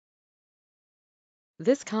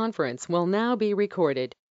This conference will now be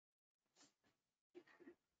recorded.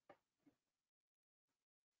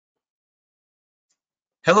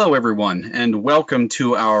 Hello, everyone, and welcome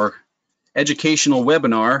to our educational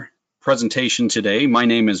webinar presentation today. My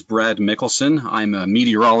name is Brad Mickelson. I'm a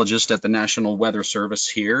meteorologist at the National Weather Service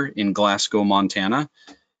here in Glasgow, Montana,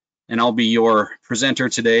 and I'll be your presenter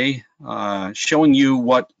today, showing you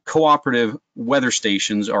what cooperative weather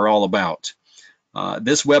stations are all about.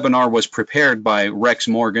 This webinar was prepared by Rex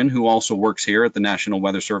Morgan, who also works here at the National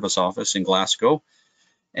Weather Service office in Glasgow,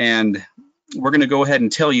 and we're going to go ahead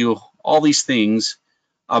and tell you all these things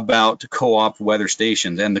about co-op weather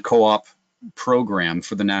stations and the co-op program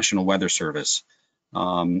for the National Weather Service.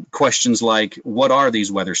 Questions like, what are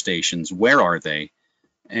these weather stations? Where are they?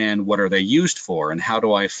 And what are they used for? And how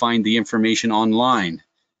do I find the information online?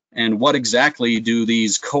 And what exactly do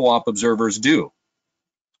these co-op observers do?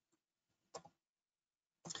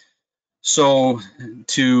 So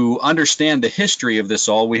to understand the history of this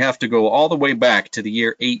all, we have to go all the way back to the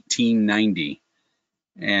year 1890.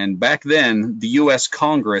 And back then, the US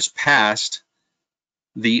Congress passed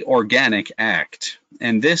the Organic Act,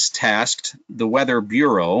 and this tasked the Weather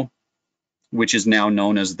Bureau, which is now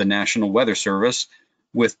known as the National Weather Service,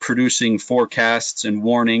 with producing forecasts and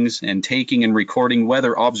warnings and taking and recording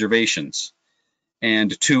weather observations.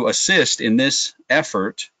 And to assist in this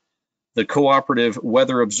effort, the Cooperative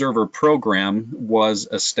Weather Observer Program was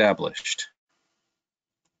established.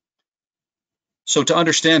 So to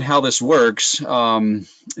understand how this works,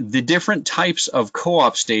 the different types of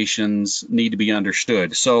co-op stations need to be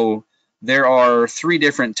understood. So there are three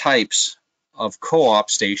different types of co-op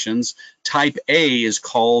stations. Type A is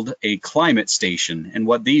called a climate station, and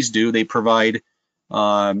what these do, they provide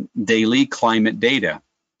daily climate data,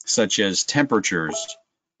 such as temperatures,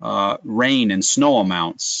 rain and snow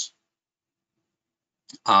amounts.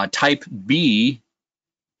 Type B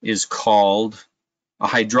is called a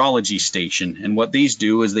hydrology station, and what these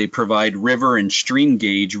do is they provide river and stream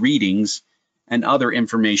gauge readings and other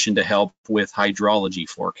information to help with hydrology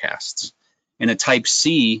forecasts. And a Type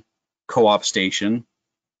C co-op station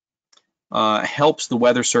helps the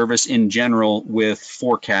Weather Service in general with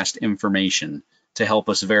forecast information to help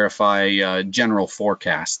us verify general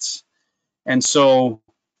forecasts. And so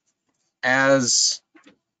as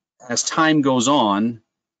time goes on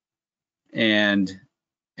and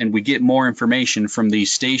we get more information from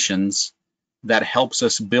these stations, that helps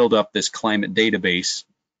us build up this climate database.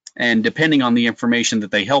 And depending on the information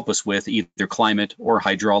that they help us with, either climate or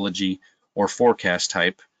hydrology or forecast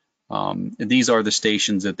type, these are the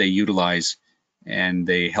stations that they utilize and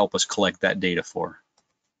they help us collect that data for.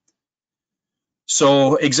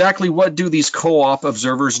 So exactly what do these co-op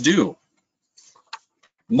observers do?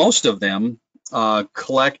 Most of them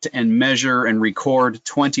collect and measure and record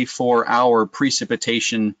 24-hour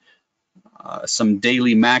precipitation, some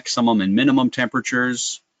daily maximum and minimum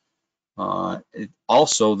temperatures,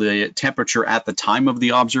 also the temperature at the time of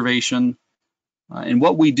the observation. And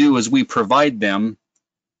what we do is we provide them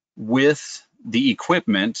with the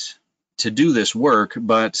equipment to do this work,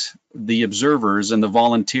 but the observers and the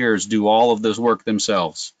volunteers do all of this work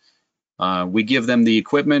themselves. We give them the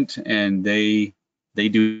equipment and they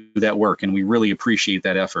do that work, and we really appreciate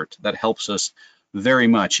that effort. That helps us very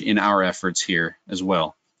much in our efforts here as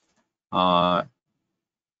well.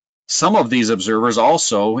 Some of these observers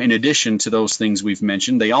also, in addition to those things we've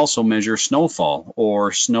mentioned, they also measure snowfall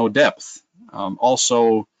or snow depth,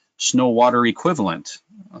 also snow water equivalent,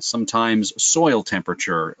 sometimes soil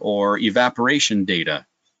temperature or evaporation data.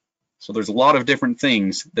 So there's a lot of different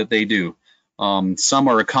things that they do. Some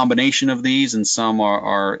are a combination of these, and some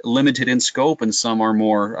are limited in scope, and some are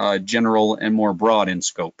more general and more broad in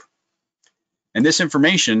scope. And this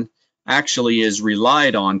information actually is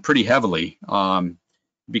relied on pretty heavily.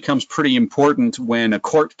 Becomes pretty important when a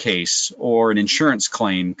court case or an insurance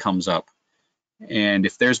claim comes up. And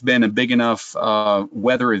if there's been a big enough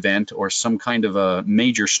weather event or some kind of a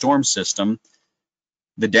major storm system,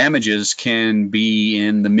 the damages can be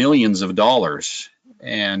in the millions of dollars.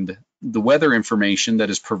 And the weather information that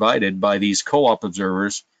is provided by these co-op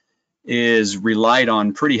observers is relied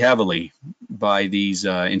on pretty heavily by these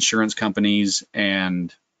insurance companies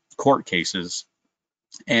and court cases.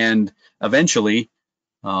 And eventually,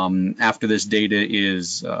 after this data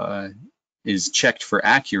is checked for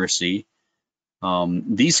accuracy,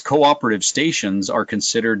 these cooperative stations are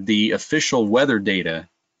considered the official weather data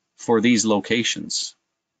for these locations.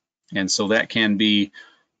 And so that can be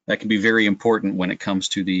very important when it comes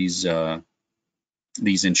to these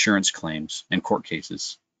insurance claims and court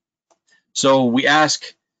cases. So we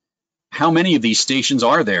ask, how many of these stations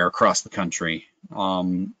are there across the country?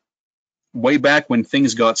 way back when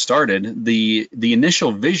things got started, the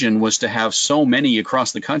initial vision was to have so many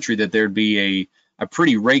across the country that there'd be a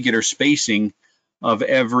pretty regular spacing of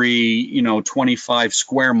every 25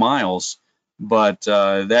 square miles, but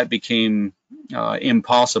that became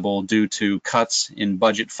impossible due to cuts in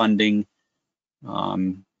budget funding.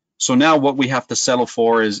 So now what we have to settle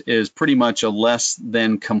for is pretty much a less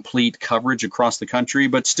than complete coverage across the country,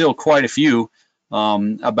 but still quite a few,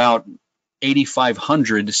 about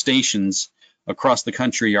 8,500 stations across the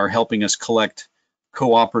country are helping us collect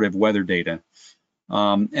cooperative weather data.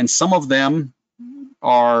 And some of them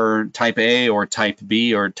are type A or type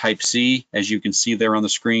B or type C, as you can see there on the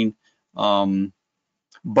screen.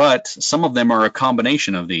 But some of them are a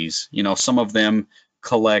combination of these. Some of them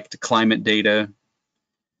collect climate data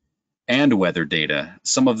and weather data.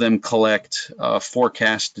 Some of them collect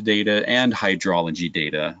forecast data and hydrology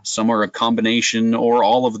data. Some are a combination or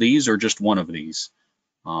all of these or just one of these.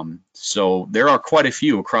 So there are quite a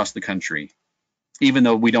few across the country. Even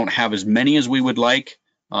though we don't have as many as we would like,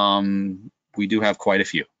 we do have quite a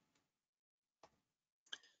few.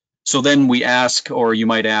 So then we ask, or you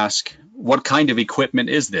might ask, what kind of equipment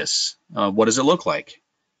is this? What does it look like?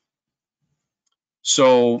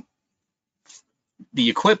 So the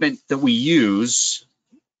equipment that we use,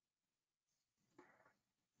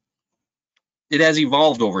 it has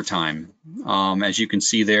evolved over time. As you can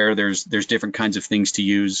see there's different kinds of things to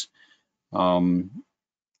use.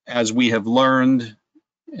 As we have learned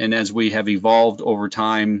and as we have evolved over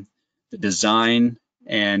time, the design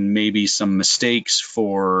and maybe some mistakes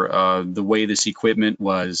for the way this equipment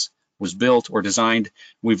was built or designed,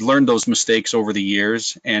 we've learned those mistakes over the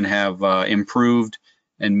years and have improved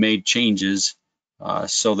and made changes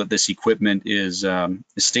so that this equipment is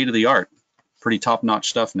state-of-the-art, pretty top-notch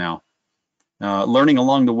stuff now. Learning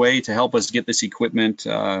along the way to help us get this equipment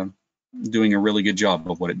doing a really good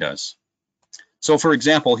job of what it does. So for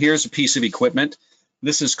example, here's a piece of equipment.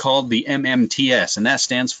 This is called the MMTS, and that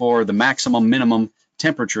stands for the maximum minimum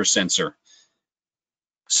temperature sensor.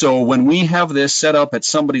 So when we have this set up at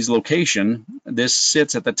somebody's location, this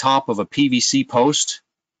sits at the top of a PVC post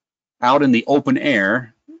out in the open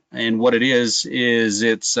air. And what it is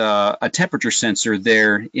it's a temperature sensor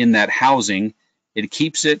there in that housing. It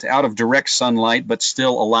keeps it out of direct sunlight, but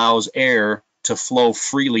still allows air to flow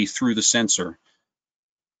freely through the sensor.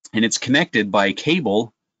 And it's connected by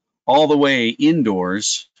cable all the way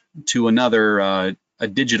indoors to another a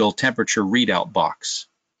digital temperature readout box.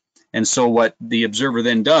 And so what the observer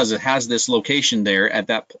then does, it has this location there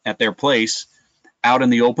at their place out in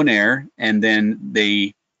the open air, and then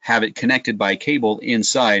they have it connected by cable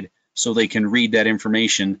inside so they can read that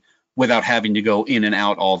information without having to go in and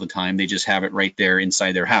out all the time. They just have it right there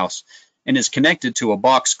inside their house. And it's connected to a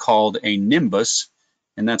box called a NIMBUS,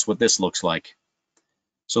 and that's what this looks like.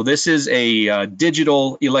 So this is a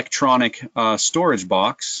digital electronic storage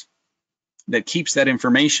box that keeps that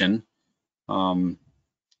information.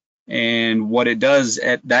 And what it does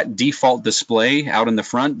at that default display out in the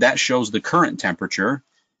front, that shows the current temperature.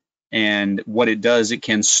 And what it does, it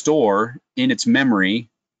can store in its memory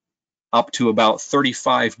up to about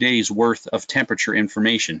 35 days worth of temperature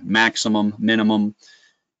information, maximum, minimum,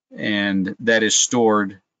 and that is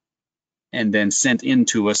stored and then sent in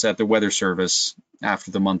to us at the Weather Service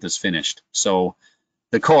after the month is finished. So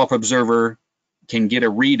the Co-op observer can get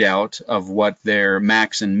a readout of what their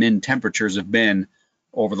max and min temperatures have been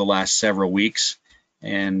over the last several weeks,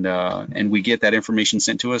 and we get that information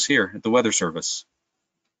sent to us here at the Weather Service.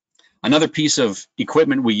 Another piece of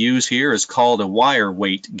equipment we use here is called a wire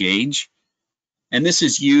weight gauge, and this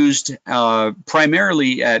is used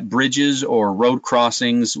primarily at bridges or road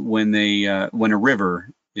crossings when a river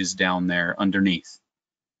is down there underneath.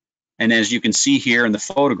 And as you can see here in the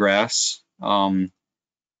photographs,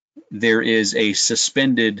 there is a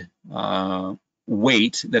suspended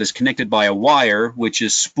weight that is connected by a wire, which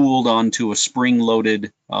is spooled onto a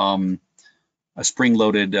spring-loaded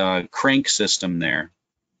crank system there.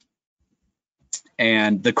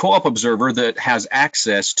 And the Co-op observer that has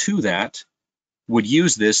access to that would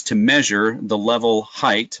use this to measure the level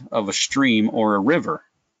height of a stream or a river.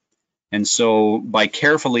 And so by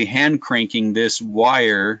carefully hand cranking this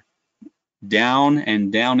wire down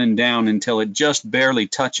and down and down until it just barely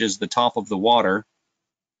touches the top of the water,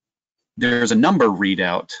 there's a number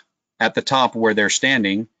readout at the top where they're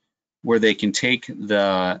standing where they can take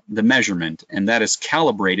the measurement, and that is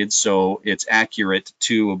calibrated so it's accurate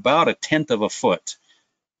to about 1/10 of a foot.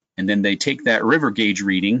 And then they take that river gauge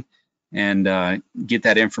reading and get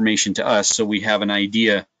that information to us so we have an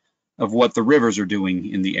idea of what the rivers are doing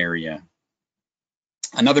in the area.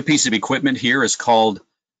 Another piece of equipment here is called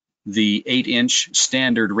the 8-inch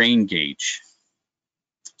standard rain gauge.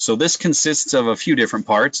 So this consists of a few different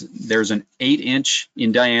parts. There's an 8-inch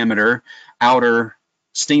in diameter outer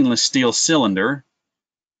stainless steel cylinder,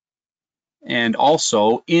 and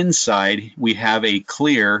also inside we have a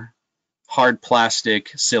clear hard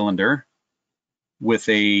plastic cylinder with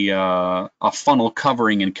a funnel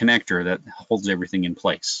covering and connector that holds everything in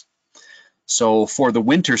place. So for the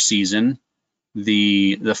winter season,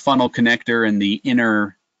 the funnel connector and the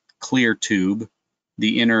inner clear tube,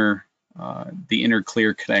 the inner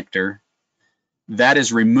clear connector, that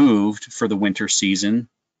is removed for the winter season.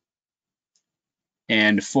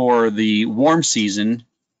 And for the warm season,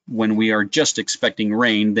 when we are just expecting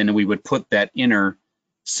rain, then we would put that inner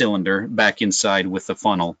cylinder back inside with the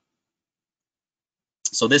funnel.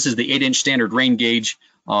 So this is the 8-inch standard rain gauge.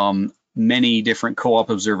 Many different co-op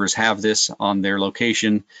observers have this on their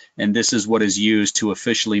location, and this is what is used to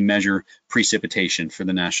officially measure precipitation for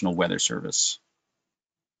the National Weather Service.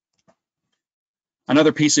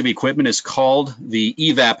 Another piece of equipment is called the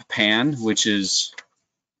EVAP pan, which is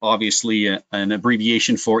obviously an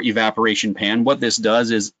abbreviation for evaporation pan. What this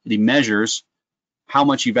does is it measures how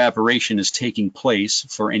much evaporation is taking place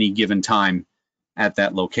for any given time at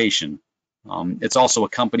that location. It's also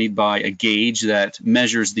accompanied by a gauge that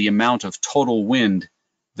measures the amount of total wind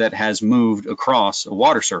that has moved across a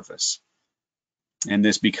water surface. And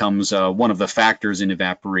this becomes one of the factors in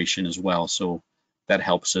evaporation as well. So that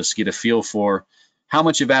helps us get a feel for how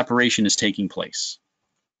much evaporation is taking place.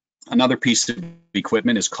 Another piece of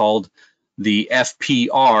equipment is called the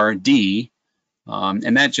FPR-D,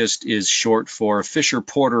 and that just is short for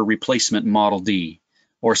Fisher-Porter Replacement Model D,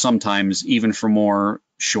 or sometimes even for more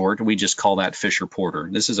short, we just call that Fisher-Porter.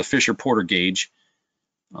 This is a Fisher-Porter gauge,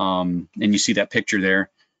 and you see that picture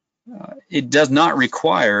there. It does not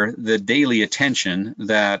require the daily attention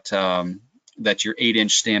that that your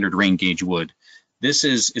 8-inch standard rain gauge would. This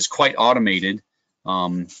is quite automated.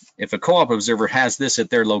 If a co-op observer has this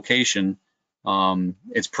at their location,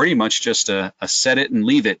 it's pretty much just a set it and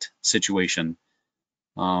leave it situation.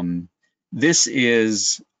 This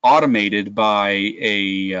is automated by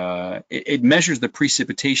it measures the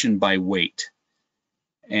precipitation by weight,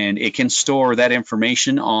 and it can store that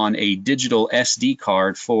information on a digital SD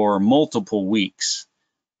card for multiple weeks,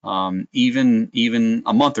 even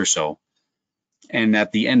a month or so. And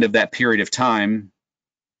at the end of that period of time,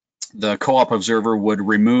 the co-op observer would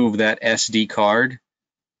remove that SD card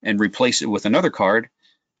and replace it with another card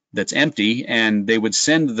that's empty, and they would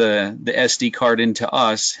send the SD card into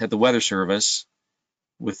us at the Weather Service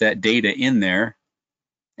with that data in there,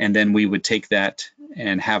 and then we would take that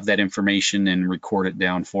and have that information and record it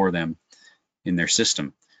down for them in their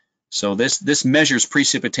system. So this measures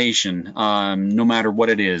precipitation no matter what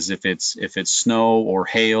it is, if it's snow or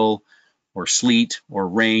hail or sleet or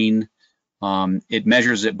rain. It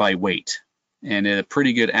measures it by weight, and a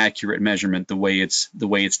pretty good accurate measurement the way it's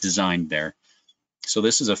designed there. So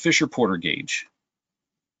this is a Fisher-Porter gauge.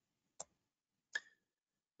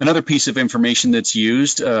 Another piece of information that's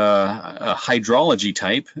used, a hydrology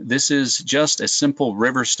type. This is just a simple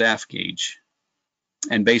river staff gauge,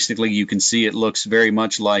 and basically you can see it looks very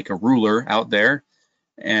much like a ruler out there,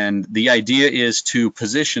 and the idea is to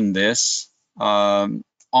position this on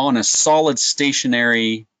a solid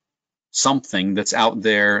stationary something that's out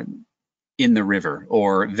there in the river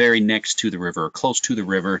or very next to the river, close to the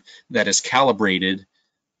river, that is calibrated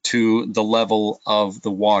to the level of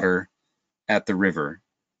the water at the river.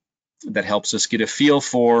 That helps us get a feel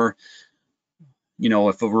for,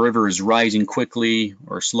 if a river is rising quickly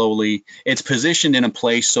or slowly. It's positioned in a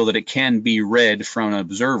place so that it can be read from an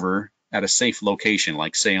observer at a safe location,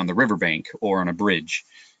 like say on the riverbank or on a bridge.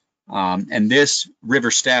 And this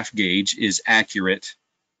river staff gauge is accurate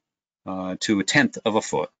to 1/10 of a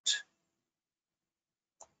foot.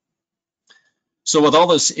 So with all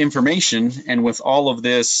this information and with all of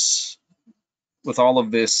this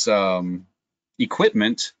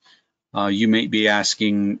equipment, you may be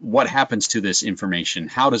asking, what happens to this information?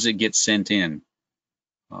 How does it get sent in?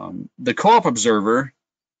 The co-op observer,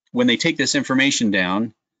 when they take this information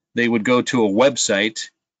down, they would go to a website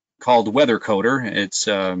called Weather Coder.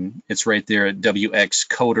 It's right there at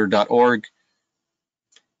wxcoder.org.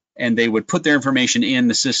 And they would put their information in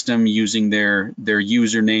the system using their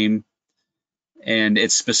username, and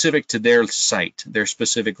it's specific to their site, their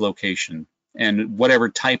specific location, and whatever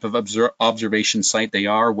type of observation site they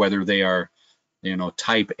are, whether they are,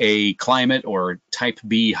 type A climate or type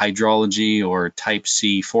B hydrology or type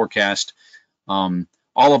C forecast, all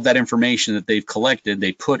of that information that they've collected,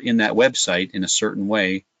 they put in that website in a certain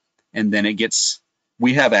way, and then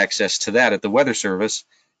we have access to that at the Weather Service,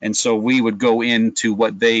 And so we would go into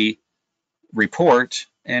what they report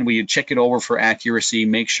and we would check it over for accuracy,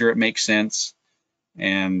 make sure it makes sense.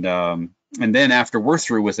 And then after we're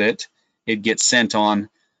through with it, it gets sent on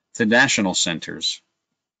to national centers.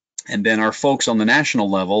 And then our folks on the national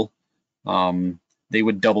level, they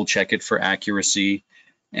would double check it for accuracy.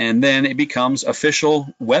 And then it becomes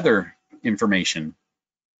official weather information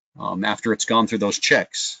after it's gone through those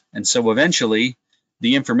checks. And so eventually,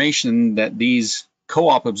 the information that these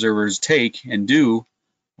co-op observers take and do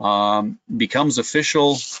becomes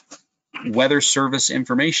official weather service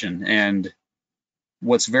information. And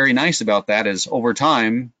what's very nice about that is over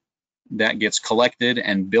time, that gets collected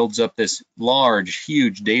and builds up this large,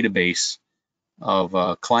 huge database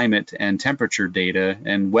of climate and temperature data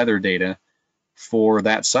and weather data for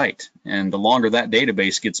that site. And the longer that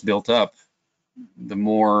database gets built up, the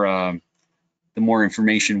more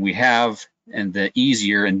information we have, and the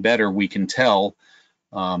easier and better we can tell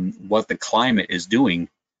what the climate is doing,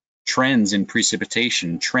 trends in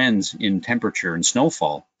precipitation, trends in temperature and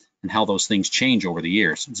snowfall, and how those things change over the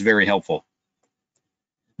years. It's very helpful.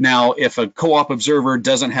 Now, if a co-op observer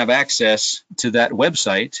doesn't have access to that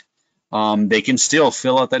website, they can still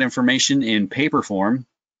fill out that information in paper form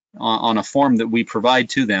on a form that we provide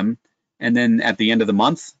to them. And then at the end of the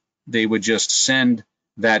month, they would just send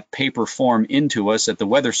that paper form into us at the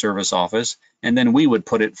Weather Service office, and then we would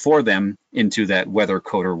put it for them into that Weather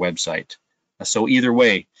Coder website. So either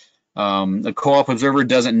way, a co-op observer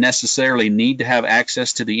doesn't necessarily need to have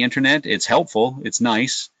access to the internet. It's helpful, it's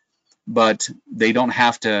nice, but they don't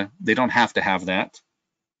have to have that.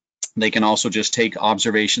 They can also just take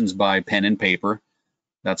observations by pen and paper.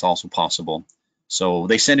 That's also possible. So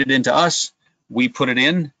they send it in to us, we put it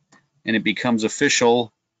in, and it becomes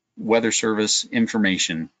official Weather Service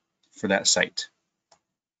information for that site.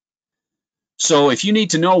 So if you need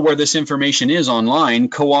to know where this information is online,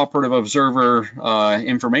 cooperative observer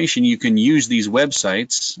information, you can use these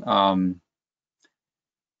websites,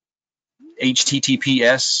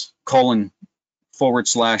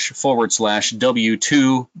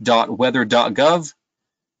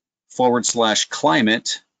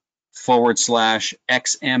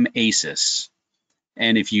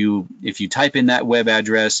 And if you type in that web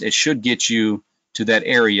address, it should get you to that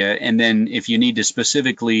area. And then if you need to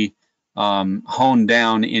specifically hone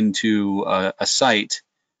down into a site,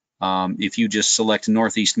 if you just select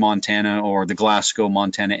Northeast Montana or the Glasgow,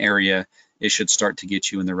 Montana area, it should start to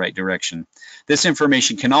get you in the right direction. This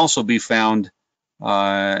information can also be found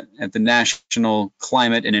at the National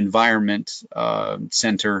Climate and Environment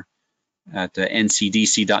Center at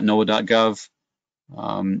ncdc.noaa.gov.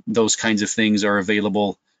 Those kinds of things are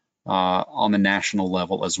available on the national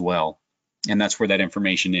level as well. And that's where that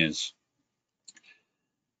information is.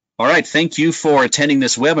 All right, thank you for attending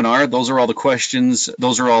this webinar. Those are all the questions.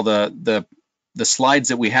 Those are all the slides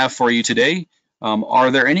that we have for you today.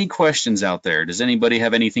 Are there any questions out there? Does anybody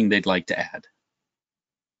have anything they'd like to add?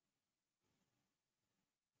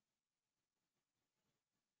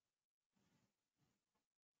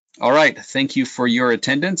 All right, thank you for your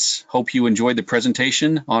attendance. Hope you enjoyed the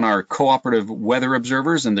presentation on our cooperative weather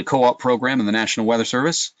observers and the co-op program in the National Weather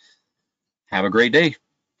Service. Have a great day.